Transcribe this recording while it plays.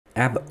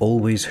I've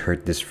always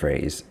heard this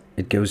phrase.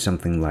 It goes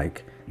something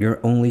like, "You're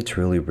only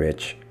truly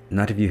rich,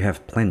 not if you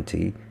have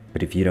plenty,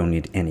 but if you don't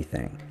need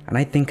anything." And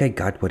I think I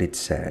got what it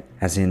said,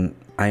 as in,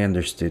 I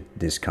understood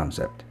this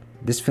concept.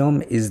 This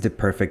film is the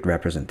perfect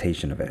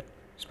representation of it.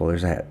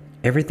 Spoilers ahead.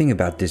 Everything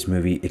about this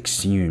movie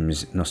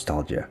exhumes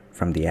nostalgia,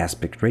 from the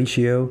aspect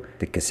ratio,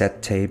 the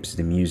cassette tapes,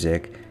 the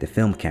music, the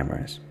film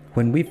cameras.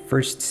 When we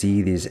first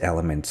see these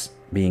elements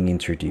being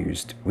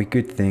introduced, we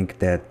could think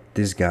that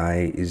this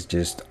guy is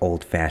just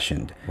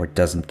old-fashioned or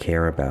doesn't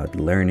care about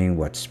learning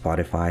what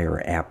Spotify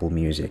or Apple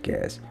Music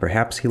is.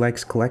 Perhaps he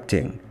likes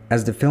collecting.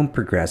 As the film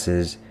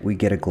progresses, we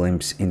get a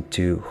glimpse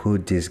into who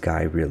this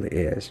guy really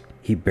is.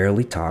 He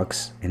barely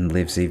talks and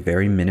lives a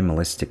very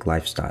minimalistic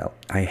lifestyle.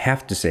 I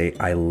have to say,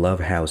 I love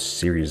how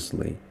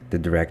seriously the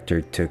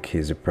director took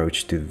his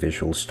approach to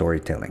visual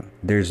storytelling.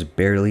 There's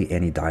barely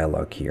any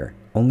dialogue here,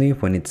 only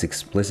when it's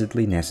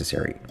explicitly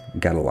necessary.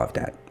 Gotta love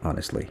that,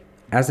 honestly.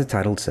 As the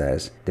title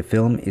says, the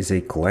film is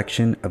a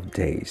collection of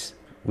days.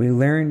 We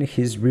learn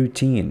his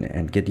routine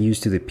and get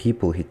used to the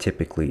people he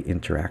typically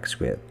interacts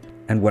with.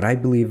 And what I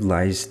believe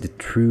lies the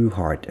true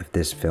heart of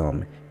this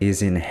film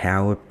is in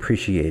how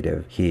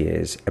appreciative he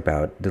is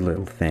about the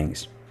little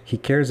things. He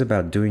cares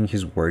about doing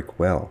his work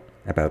well,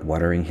 about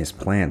watering his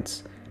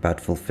plants,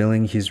 about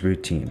fulfilling his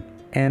routine.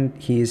 And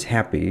he is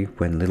happy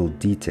when little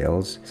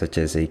details, such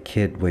as a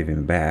kid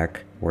waving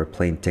back or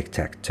playing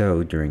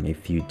tic-tac-toe during a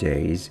few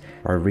days,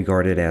 are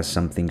regarded as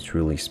something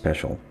truly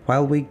special.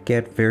 While we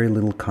get very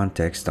little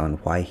context on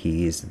why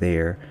he is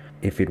there,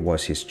 if it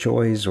was his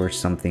choice or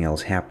something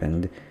else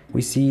happened,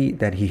 we see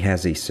that he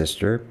has a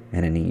sister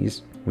and a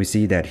niece. We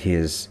see that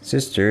his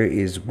sister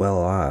is well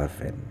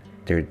off and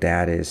their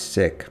dad is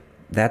sick.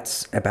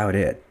 That's about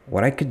it.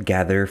 What I could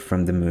gather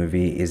from the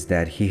movie is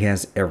that he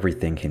has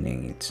everything he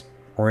needs,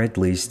 or at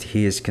least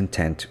he is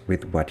content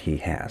with what he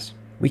has.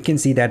 We can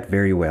see that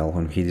very well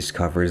when he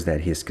discovers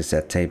that his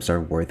cassette tapes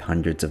are worth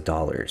hundreds of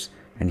dollars,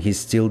 and he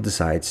still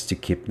decides to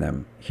keep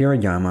them.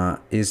 Hirayama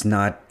is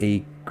not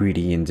a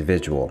greedy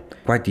individual,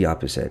 quite the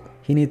opposite.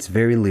 He needs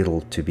very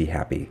little to be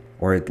happy,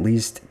 or at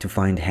least to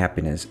find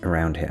happiness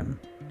around him.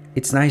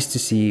 It's nice to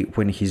see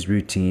when his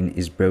routine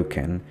is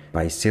broken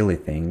by silly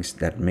things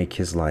that make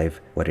his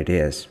life what it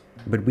is.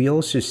 But we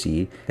also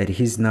see that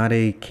he's not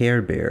a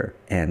care bear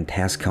and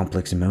has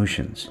complex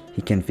emotions.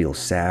 He can feel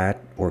sad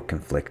or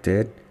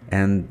conflicted,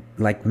 and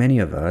like many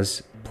of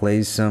us,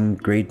 plays some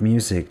great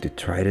music to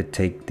try to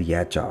take the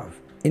edge off.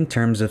 In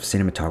terms of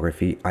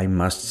cinematography, I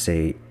must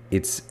say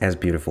it's as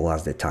beautiful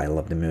as the title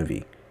of the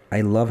movie.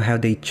 I love how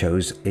they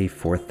chose a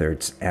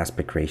 4/3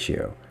 aspect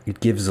ratio. It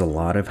gives a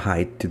lot of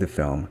height to the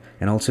film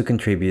and also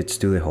contributes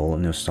to the whole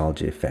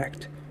nostalgia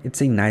effect.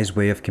 It's a nice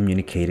way of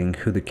communicating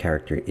who the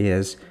character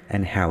is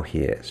and how he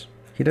is.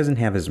 He doesn't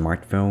have a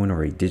smartphone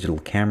or a digital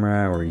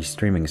camera or a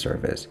streaming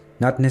service.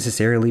 Not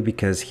necessarily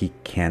because he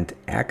can't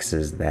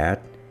access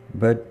that,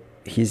 but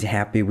he's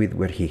happy with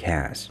what he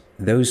has.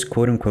 Those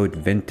quote-unquote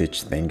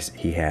vintage things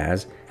he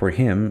has, for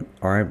him,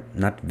 are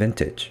not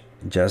vintage.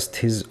 Just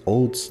his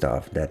old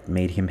stuff that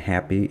made him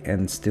happy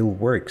and still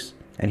works,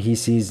 and he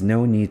sees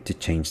no need to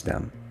change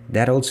them.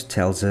 That also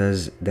tells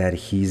us that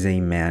he's a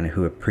man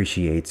who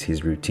appreciates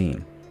his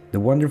routine. The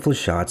wonderful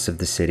shots of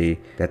the city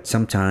that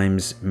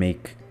sometimes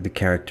make the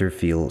character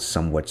feel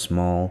somewhat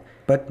small,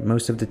 but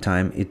most of the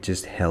time it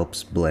just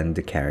helps blend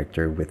the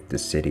character with the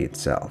city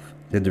itself.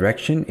 The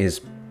direction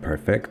is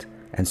perfect,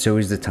 and so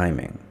is the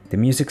timing. The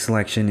music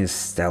selection is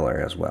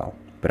stellar as well.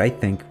 But I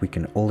think we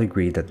can all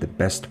agree that the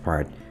best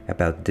part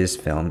about this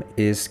film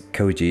is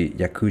Koji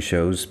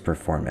Yakusho's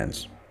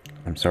performance.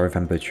 I'm sorry if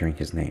I'm butchering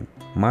his name.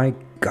 My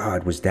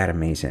god, was that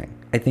amazing.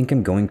 I think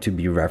I'm going to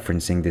be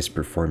referencing this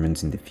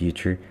performance in the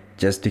future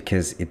just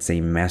because it's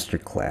a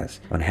masterclass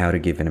on how to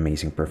give an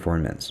amazing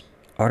performance.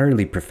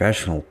 Utterly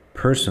professional,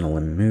 personal,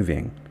 and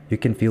moving. You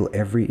can feel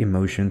every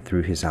emotion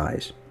through his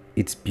eyes.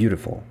 It's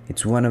beautiful.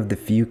 It's one of the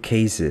few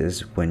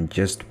cases when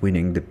just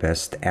winning the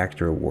Best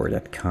Actor award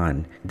at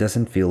Cannes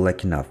doesn't feel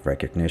like enough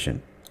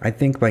recognition. I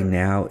think by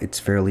now it's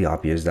fairly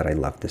obvious that I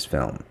love this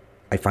film.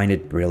 I find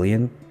it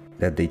brilliant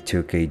that they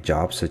took a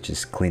job such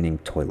as cleaning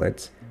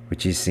toilets,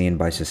 which is seen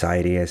by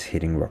society as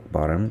hitting rock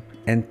bottom,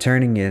 and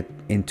turning it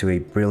into a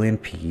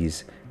brilliant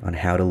piece on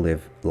how to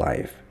live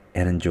life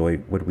and enjoy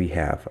what we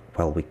have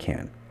while we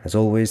can. As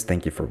always,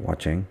 thank you for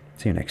watching.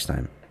 See you next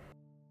time.